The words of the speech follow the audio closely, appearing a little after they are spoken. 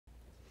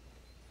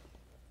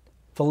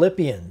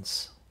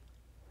Philippians.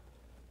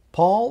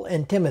 Paul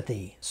and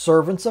Timothy,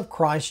 servants of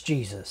Christ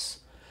Jesus,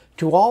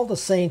 to all the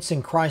saints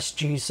in Christ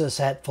Jesus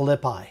at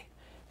Philippi,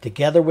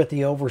 together with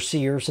the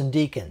overseers and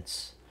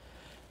deacons.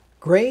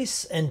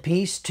 Grace and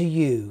peace to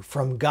you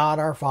from God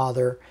our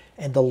Father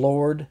and the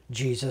Lord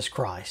Jesus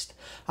Christ.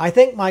 I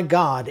thank my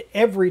God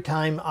every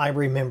time I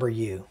remember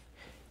you.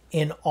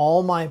 In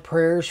all my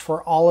prayers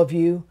for all of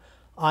you,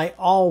 I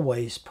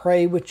always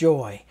pray with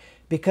joy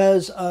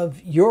because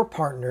of your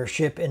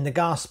partnership in the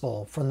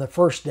gospel from the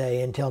first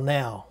day until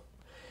now.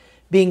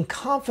 Being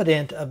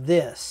confident of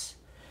this,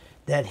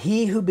 that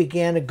he who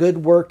began a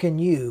good work in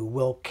you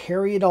will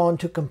carry it on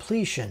to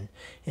completion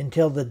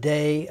until the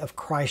day of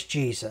Christ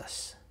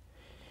Jesus.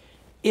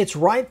 It's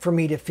right for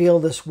me to feel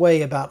this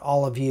way about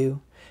all of you,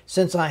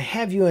 since I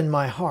have you in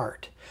my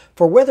heart.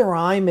 For whether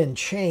I'm in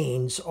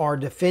chains or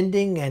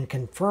defending and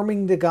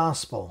confirming the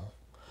gospel,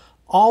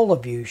 all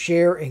of you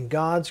share in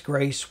God's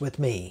grace with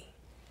me.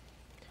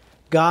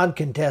 God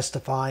can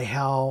testify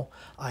how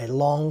I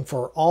long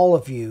for all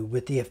of you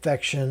with the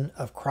affection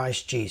of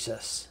Christ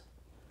Jesus.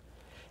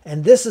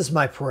 And this is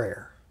my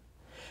prayer,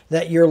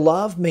 that your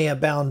love may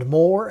abound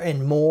more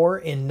and more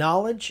in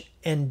knowledge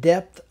and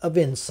depth of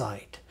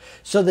insight,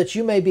 so that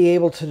you may be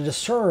able to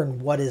discern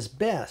what is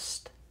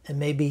best and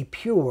may be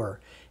pure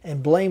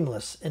and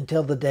blameless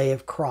until the day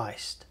of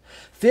Christ,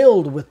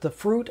 filled with the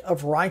fruit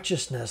of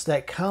righteousness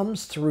that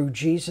comes through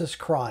Jesus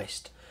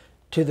Christ,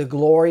 to the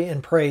glory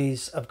and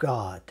praise of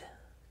God.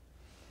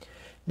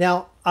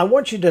 Now, I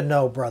want you to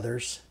know,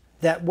 brothers,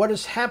 that what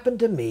has happened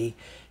to me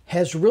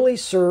has really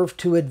served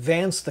to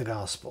advance the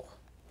gospel.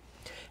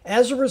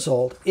 As a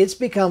result, it's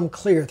become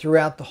clear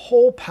throughout the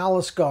whole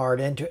palace guard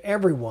and to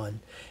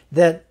everyone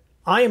that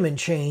I am in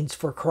chains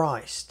for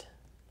Christ.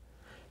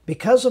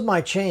 Because of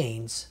my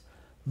chains,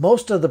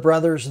 most of the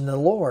brothers in the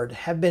Lord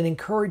have been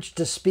encouraged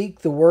to speak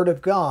the word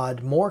of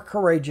God more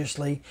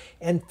courageously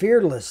and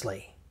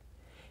fearlessly.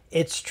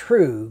 It's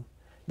true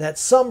that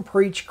some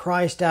preach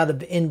Christ out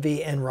of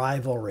envy and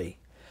rivalry,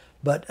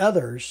 but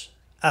others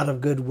out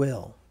of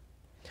goodwill.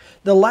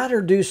 The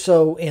latter do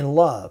so in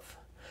love,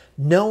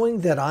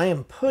 knowing that I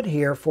am put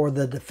here for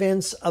the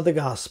defense of the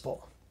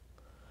gospel.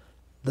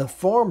 The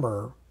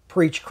former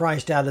preach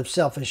Christ out of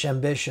selfish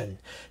ambition,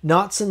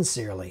 not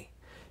sincerely,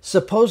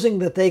 supposing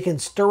that they can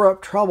stir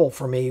up trouble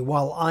for me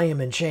while I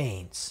am in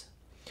chains.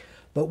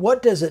 But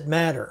what does it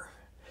matter?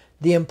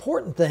 The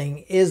important thing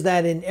is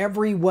that in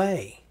every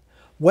way,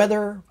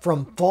 whether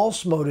from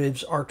false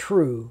motives or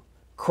true,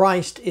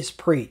 Christ is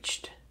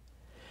preached.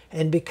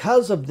 And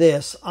because of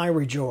this, I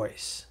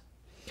rejoice.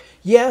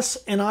 Yes,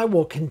 and I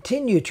will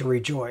continue to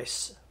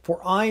rejoice, for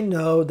I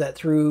know that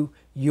through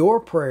your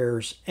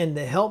prayers and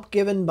the help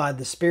given by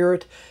the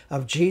Spirit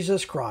of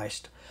Jesus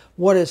Christ,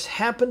 what has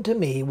happened to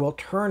me will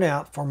turn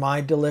out for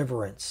my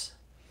deliverance.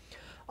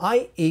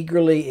 I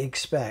eagerly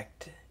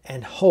expect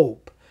and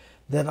hope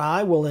that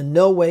I will in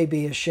no way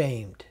be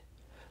ashamed,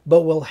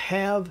 but will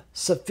have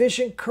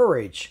sufficient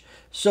courage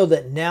so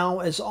that now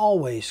as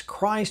always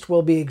Christ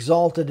will be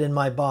exalted in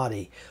my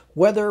body,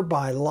 whether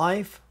by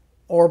life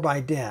or by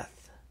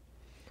death.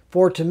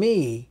 For to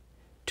me,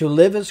 to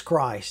live is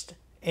Christ,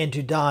 and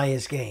to die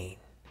is gain.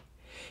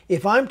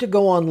 If I'm to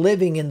go on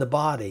living in the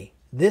body,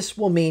 this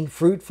will mean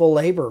fruitful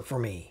labor for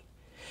me.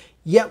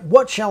 Yet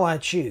what shall I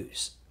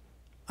choose?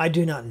 I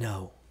do not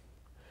know.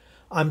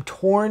 I'm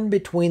torn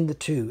between the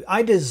two.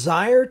 I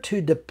desire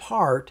to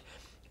depart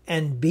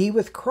and be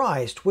with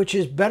Christ, which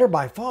is better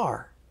by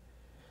far.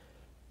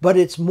 But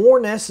it's more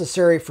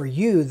necessary for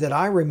you that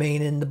I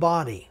remain in the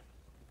body.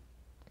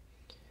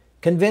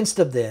 Convinced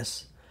of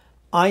this,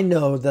 I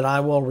know that I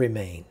will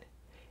remain,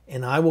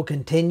 and I will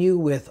continue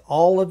with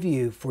all of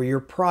you for your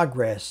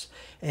progress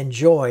and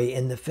joy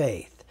in the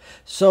faith,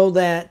 so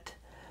that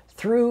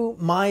through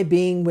my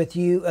being with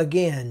you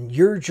again,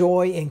 your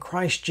joy in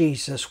Christ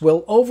Jesus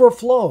will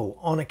overflow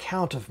on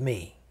account of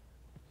me.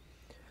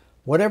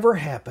 Whatever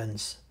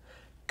happens,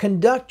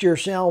 conduct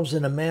yourselves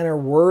in a manner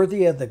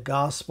worthy of the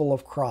gospel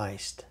of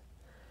Christ.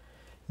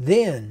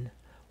 Then,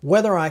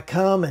 whether I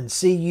come and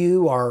see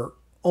you or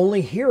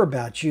only hear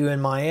about you in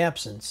my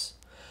absence,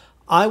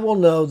 I will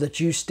know that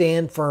you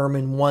stand firm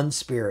in one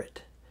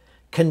spirit,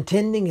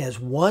 contending as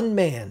one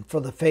man for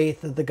the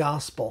faith of the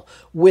gospel,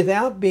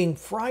 without being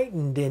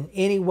frightened in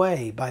any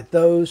way by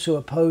those who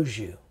oppose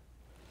you.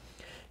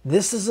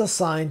 This is a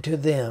sign to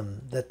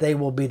them that they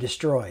will be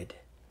destroyed,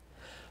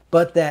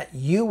 but that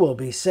you will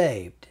be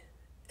saved,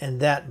 and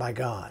that by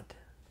God.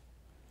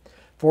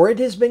 For it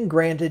has been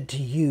granted to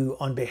you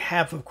on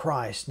behalf of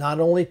Christ not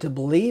only to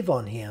believe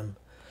on Him,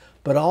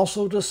 but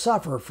also to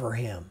suffer for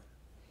Him,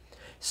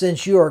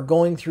 since you are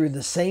going through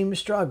the same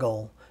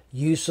struggle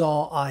you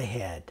saw I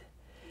had,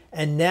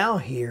 and now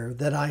hear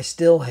that I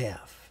still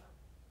have.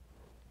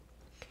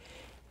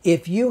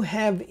 If you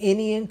have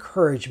any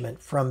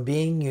encouragement from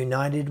being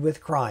united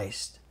with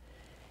Christ,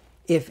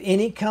 if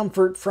any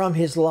comfort from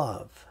His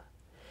love,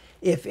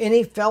 if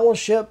any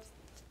fellowship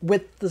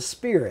with the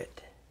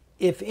Spirit,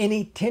 if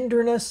any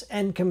tenderness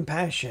and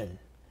compassion,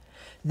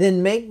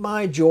 then make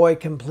my joy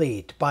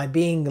complete by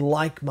being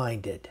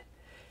like-minded,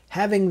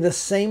 having the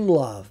same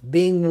love,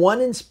 being one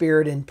in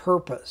spirit and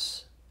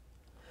purpose.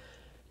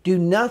 Do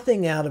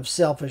nothing out of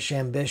selfish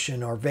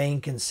ambition or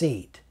vain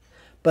conceit,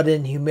 but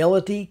in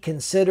humility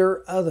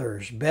consider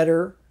others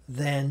better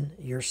than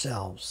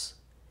yourselves.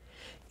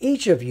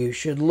 Each of you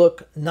should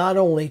look not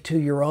only to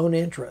your own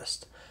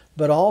interest,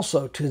 but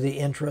also to the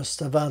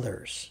interest of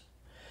others.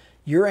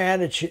 Your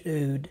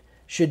attitude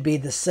should be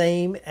the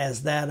same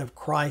as that of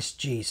Christ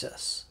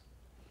Jesus,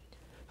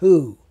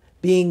 who,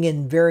 being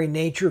in very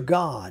nature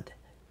God,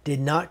 did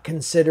not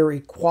consider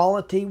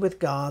equality with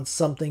God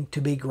something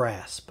to be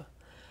grasped,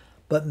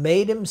 but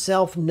made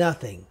himself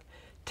nothing,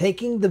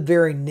 taking the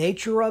very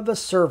nature of a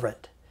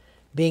servant,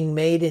 being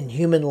made in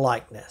human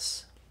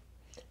likeness.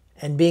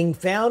 And being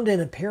found in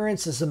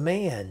appearance as a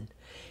man,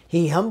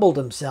 he humbled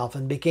himself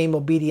and became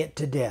obedient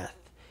to death,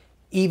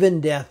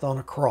 even death on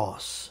a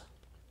cross.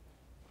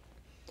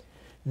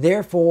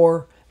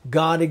 Therefore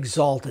God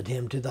exalted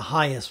him to the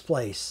highest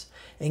place,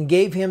 and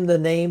gave him the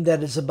name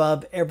that is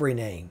above every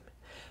name,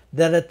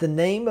 that at the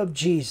name of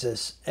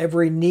Jesus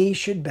every knee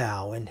should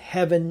bow in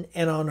heaven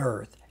and on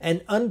earth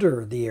and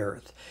under the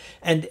earth,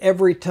 and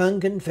every tongue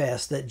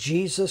confess that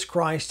Jesus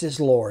Christ is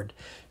Lord,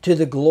 to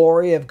the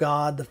glory of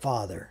God the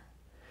Father.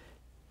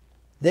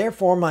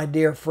 Therefore, my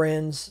dear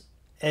friends,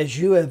 as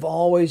you have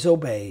always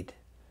obeyed,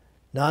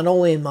 not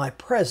only in my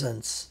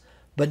presence,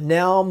 but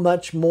now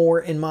much more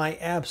in my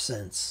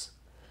absence,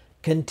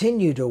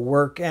 continue to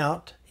work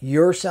out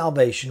your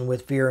salvation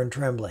with fear and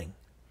trembling.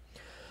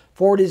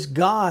 For it is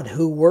God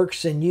who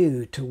works in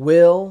you to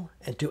will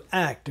and to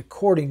act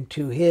according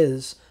to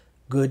his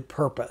good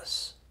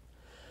purpose.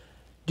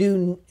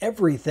 Do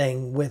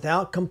everything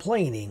without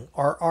complaining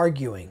or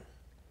arguing,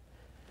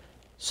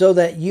 so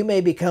that you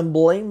may become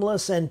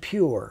blameless and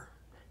pure,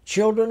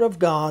 children of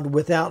God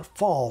without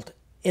fault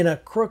in a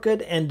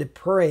crooked and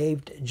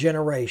depraved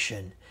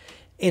generation,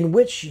 in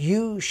which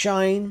you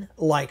shine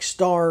like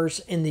stars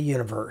in the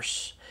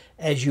universe,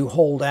 as you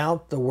hold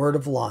out the word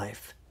of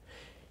life,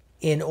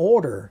 in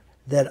order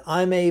that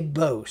I may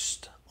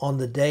boast on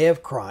the day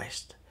of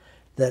Christ,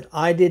 that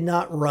I did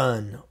not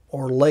run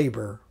or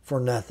labor for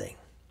nothing.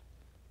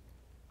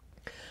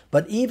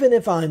 But even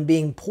if I'm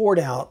being poured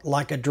out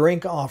like a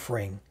drink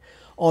offering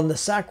on the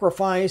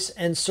sacrifice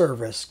and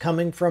service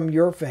coming from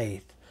your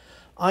faith,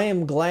 I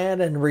am glad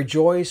and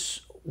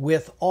rejoice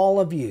with all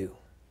of you.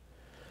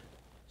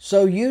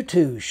 So you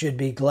too should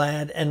be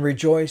glad and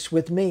rejoice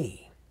with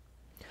me.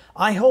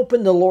 I hope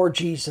in the Lord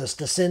Jesus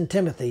to send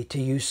Timothy to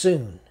you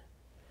soon,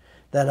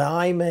 that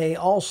I may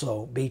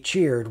also be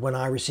cheered when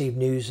I receive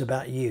news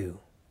about you.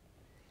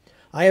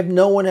 I have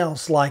no one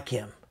else like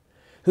him,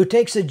 who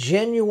takes a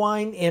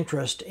genuine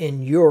interest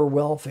in your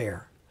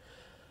welfare.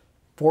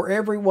 For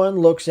everyone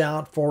looks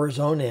out for his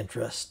own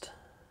interest,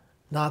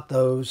 not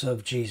those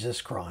of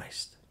Jesus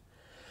Christ.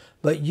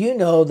 But you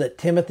know that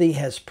Timothy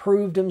has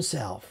proved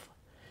himself,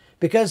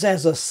 because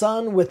as a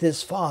son with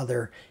his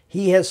father,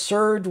 he has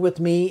served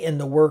with me in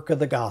the work of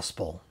the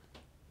gospel.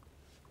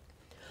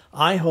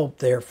 I hope,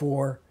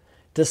 therefore,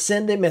 to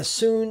send him as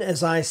soon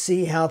as I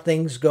see how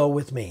things go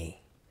with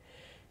me.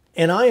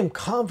 And I am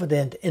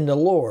confident in the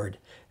Lord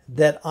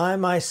that I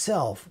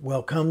myself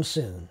will come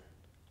soon.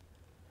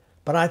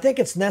 But I think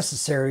it's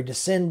necessary to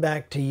send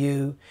back to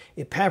you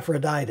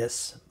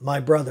Epaphroditus, my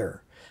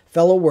brother,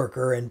 fellow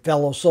worker, and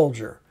fellow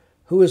soldier,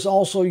 who is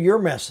also your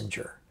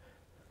messenger,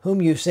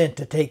 whom you sent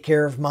to take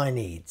care of my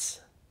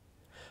needs.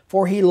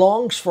 For he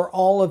longs for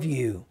all of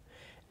you,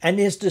 and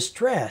is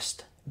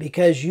distressed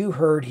because you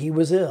heard he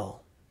was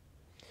ill.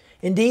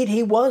 Indeed,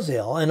 he was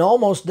ill and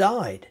almost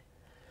died.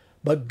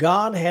 But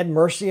God had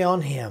mercy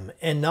on him,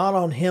 and not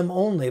on him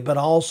only, but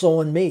also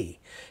on me,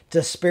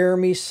 to spare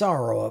me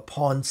sorrow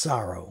upon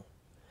sorrow.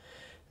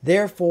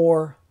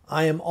 Therefore,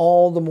 I am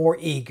all the more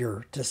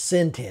eager to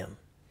send him,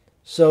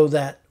 so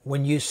that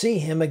when you see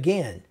him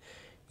again,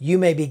 you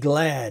may be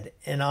glad,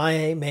 and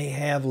I may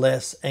have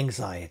less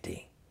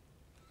anxiety.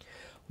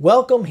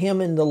 Welcome him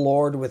in the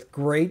Lord with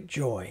great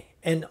joy,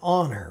 and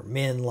honor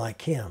men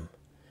like him,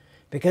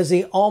 because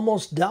he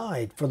almost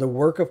died for the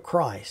work of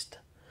Christ,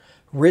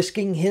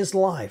 risking his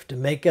life to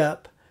make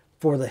up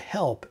for the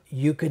help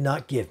you could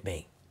not give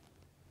me.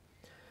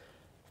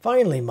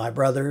 Finally, my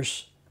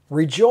brothers,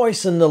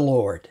 rejoice in the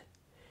Lord.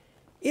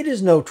 It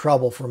is no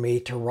trouble for me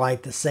to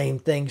write the same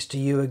things to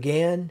you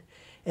again,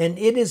 and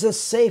it is a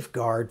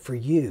safeguard for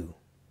you.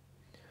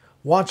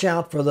 Watch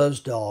out for those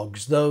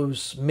dogs,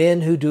 those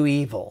men who do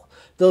evil,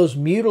 those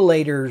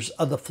mutilators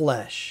of the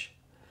flesh.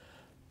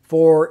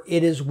 For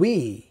it is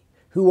we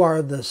who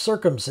are the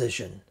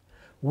circumcision,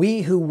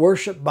 we who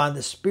worship by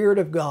the Spirit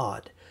of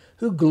God,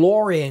 who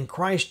glory in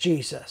Christ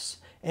Jesus,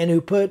 and who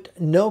put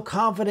no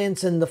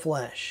confidence in the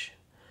flesh,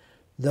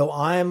 though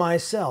I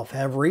myself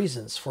have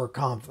reasons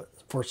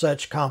for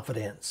such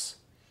confidence.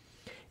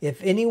 If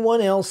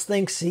anyone else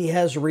thinks he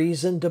has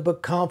reason to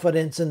put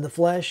confidence in the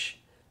flesh,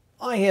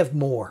 I have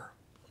more.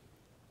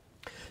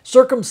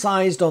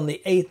 Circumcised on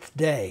the 8th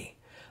day,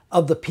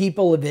 of the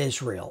people of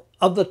Israel,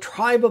 of the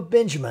tribe of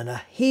Benjamin,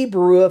 a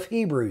Hebrew of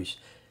Hebrews,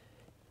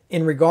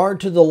 in regard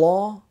to the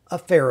law, a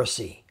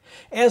Pharisee,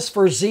 As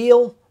for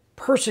zeal,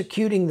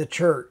 persecuting the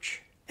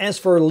church. As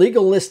for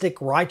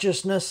legalistic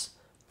righteousness,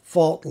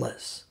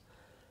 faultless.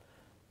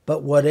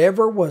 But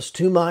whatever was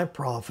to my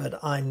profit,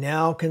 I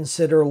now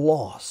consider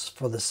loss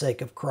for the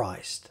sake of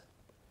Christ.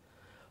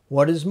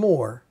 What is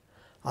more,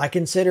 I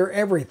consider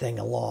everything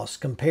a loss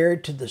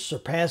compared to the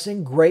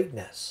surpassing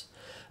greatness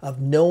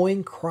of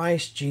knowing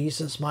Christ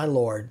Jesus my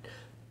Lord,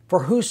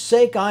 for whose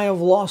sake I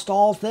have lost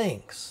all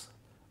things.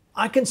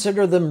 I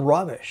consider them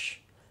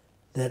rubbish,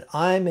 that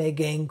I may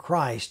gain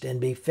Christ and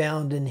be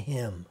found in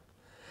Him,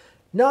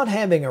 not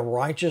having a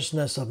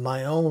righteousness of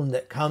my own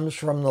that comes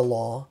from the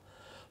law,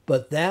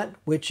 but that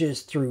which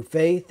is through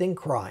faith in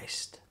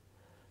Christ,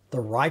 the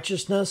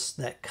righteousness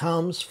that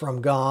comes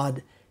from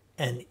God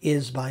and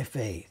is by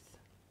faith.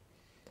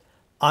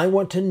 I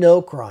want to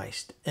know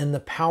Christ and the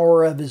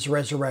power of His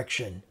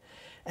resurrection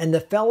and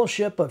the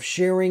fellowship of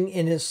sharing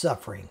in His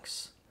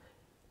sufferings,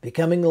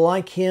 becoming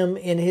like Him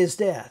in His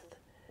death,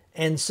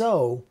 and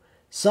so,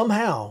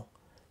 somehow,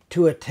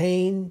 to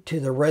attain to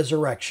the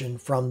resurrection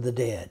from the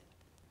dead.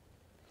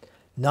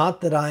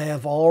 Not that I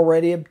have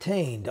already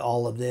obtained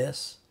all of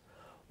this,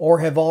 or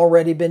have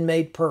already been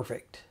made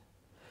perfect,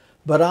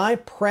 but I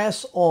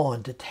press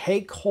on to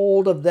take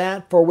hold of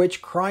that for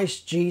which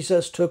Christ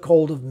Jesus took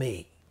hold of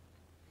me.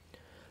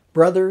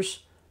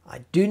 Brothers,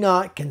 I do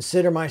not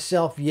consider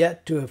myself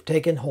yet to have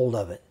taken hold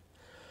of it,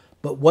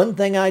 but one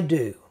thing I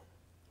do,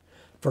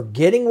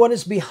 forgetting what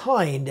is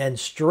behind and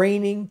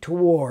straining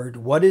toward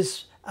what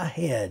is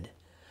ahead,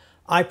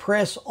 I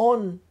press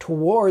on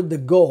toward the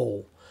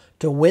goal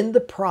to win the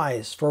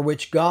prize for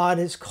which God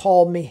has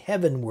called me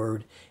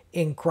heavenward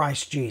in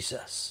Christ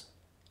Jesus.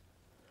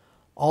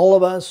 All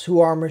of us who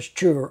are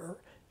mature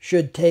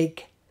should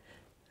take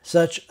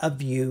such a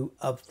view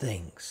of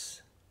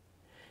things.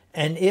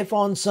 And if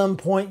on some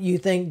point you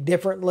think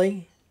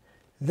differently,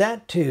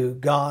 that too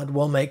God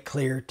will make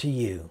clear to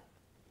you.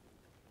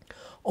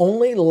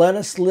 Only let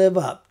us live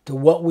up to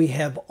what we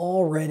have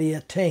already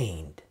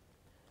attained.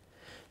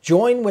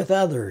 Join with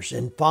others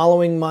in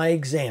following my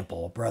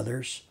example,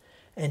 brothers,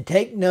 and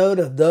take note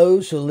of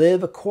those who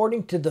live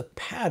according to the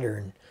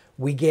pattern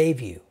we gave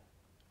you.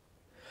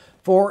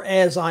 For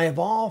as I have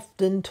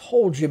often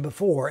told you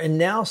before, and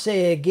now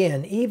say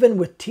again, even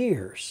with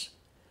tears,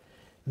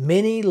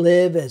 many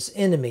live as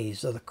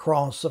enemies of the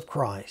cross of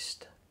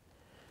Christ.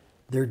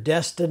 Their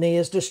destiny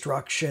is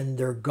destruction,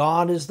 their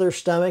God is their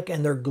stomach,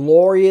 and their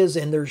glory is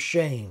in their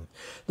shame.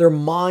 Their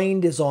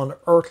mind is on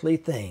earthly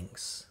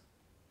things.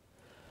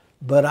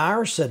 But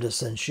our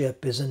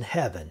citizenship is in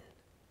heaven,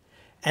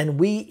 and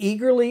we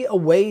eagerly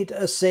await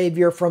a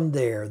Savior from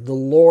there, the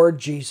Lord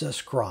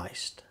Jesus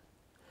Christ,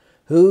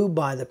 who,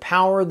 by the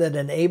power that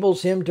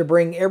enables Him to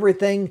bring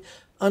everything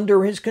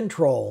under His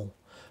control,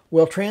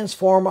 will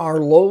transform our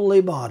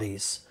lowly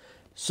bodies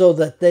so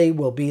that they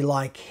will be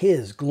like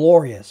His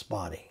glorious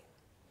body.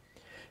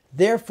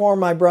 Therefore,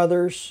 my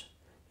brothers,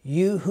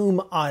 you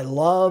whom I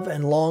love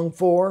and long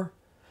for,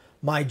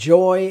 my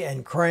joy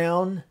and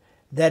crown,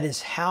 that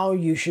is how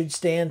you should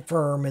stand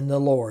firm in the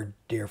Lord,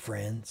 dear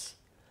friends.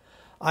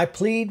 I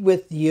plead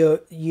with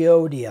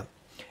Euodia,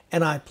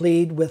 and I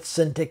plead with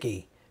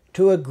Syntyche,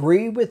 to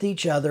agree with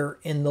each other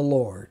in the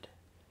Lord.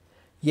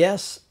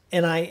 Yes,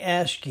 and I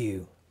ask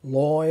you,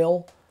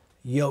 loyal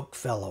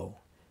yokefellow,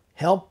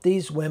 help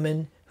these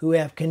women who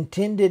have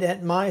contended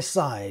at my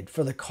side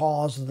for the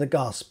cause of the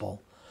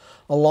gospel,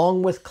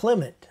 along with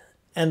Clement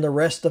and the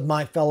rest of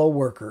my fellow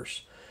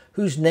workers,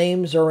 whose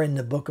names are in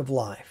the book of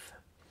life.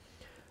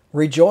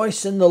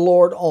 Rejoice in the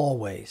Lord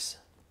always.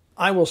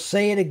 I will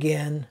say it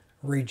again,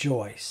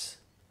 rejoice.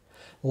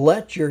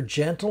 Let your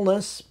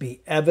gentleness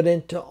be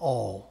evident to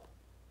all.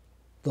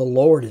 The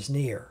Lord is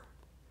near.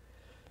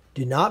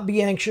 Do not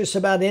be anxious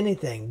about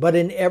anything, but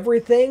in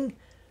everything,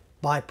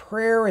 by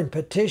prayer and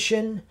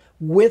petition,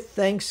 with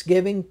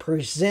thanksgiving,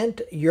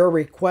 present your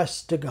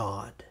requests to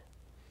God.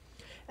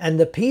 And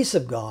the peace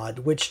of God,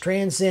 which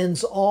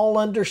transcends all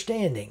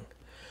understanding,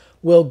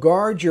 will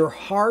guard your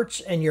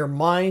hearts and your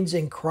minds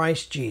in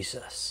Christ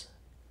Jesus.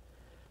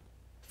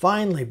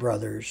 Finally,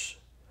 brothers,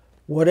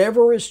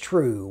 whatever is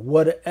true,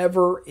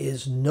 whatever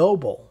is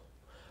noble,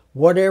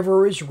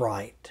 whatever is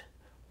right,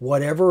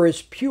 whatever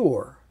is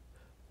pure,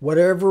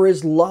 whatever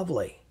is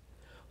lovely,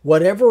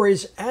 whatever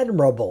is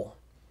admirable,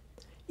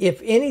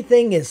 if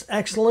anything is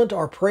excellent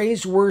or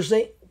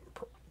praiseworthy,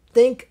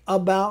 think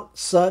about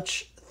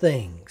such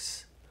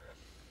things.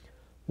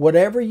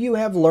 Whatever you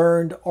have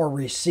learned or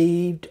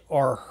received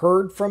or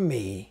heard from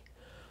me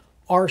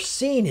or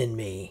seen in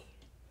me,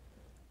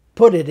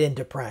 put it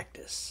into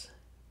practice,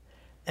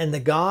 and the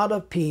God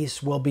of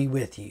peace will be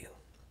with you.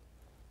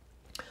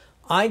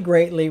 I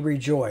greatly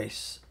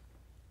rejoice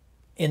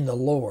in the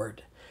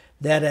Lord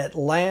that at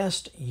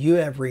last you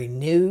have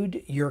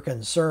renewed your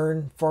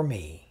concern for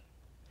me.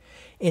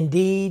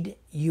 Indeed,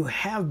 you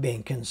have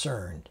been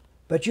concerned,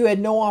 but you had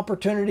no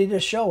opportunity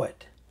to show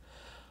it.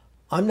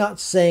 I'm not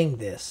saying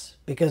this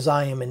because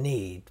I am in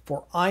need,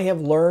 for I have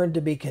learned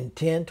to be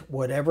content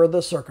whatever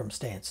the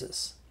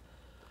circumstances.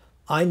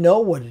 I know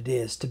what it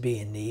is to be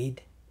in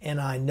need,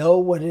 and I know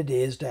what it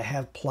is to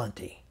have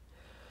plenty.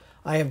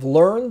 I have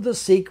learned the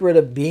secret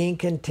of being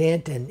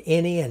content in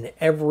any and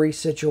every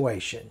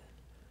situation,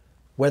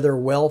 whether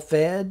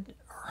well-fed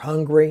or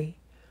hungry,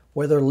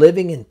 whether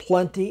living in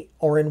plenty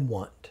or in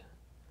want.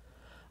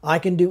 I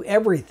can do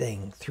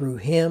everything through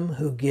Him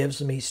who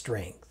gives me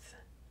strength.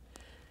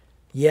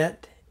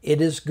 Yet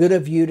it is good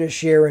of you to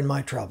share in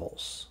my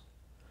troubles.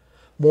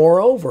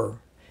 Moreover,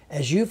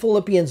 as you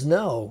Philippians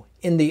know,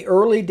 in the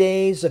early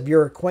days of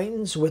your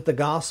acquaintance with the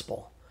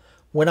gospel,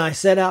 when I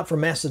set out for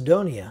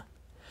Macedonia,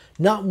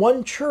 not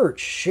one church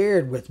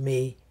shared with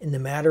me in the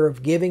matter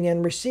of giving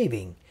and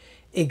receiving,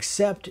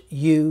 except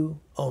you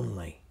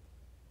only.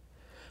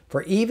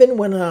 For even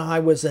when I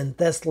was in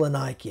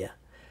Thessalonica,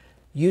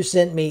 you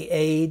sent me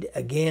aid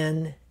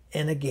again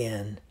and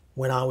again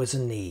when I was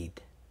in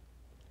need.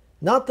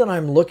 Not that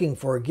I'm looking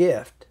for a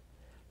gift,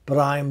 but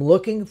I am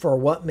looking for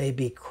what may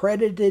be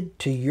credited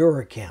to your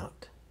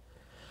account.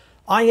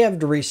 I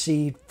have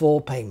received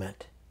full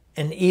payment,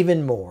 and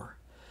even more.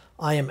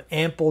 I am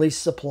amply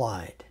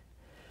supplied.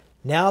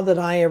 Now that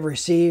I have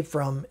received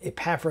from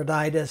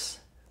Epaphroditus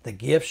the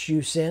gifts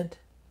you sent,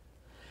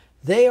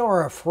 they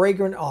are a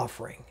fragrant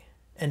offering,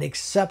 an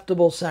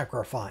acceptable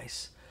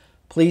sacrifice,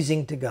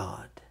 pleasing to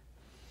God.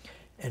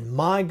 And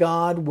my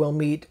God will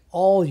meet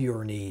all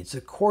your needs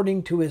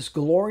according to His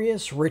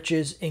glorious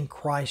riches in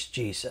Christ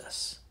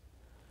Jesus.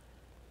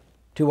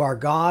 To our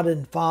God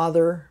and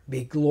Father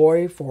be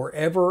glory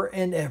forever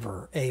and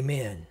ever.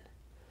 Amen.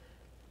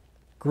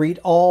 Greet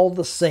all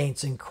the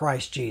saints in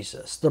Christ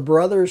Jesus. The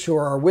brothers who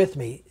are with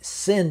me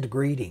send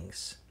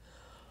greetings.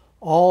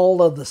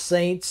 All of the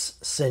saints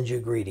send you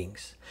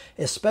greetings,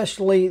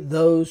 especially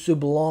those who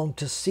belong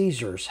to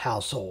Caesar's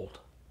household.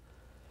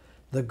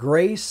 The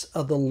grace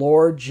of the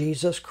Lord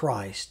Jesus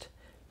Christ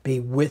be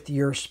with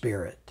your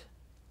spirit.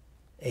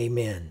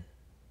 Amen.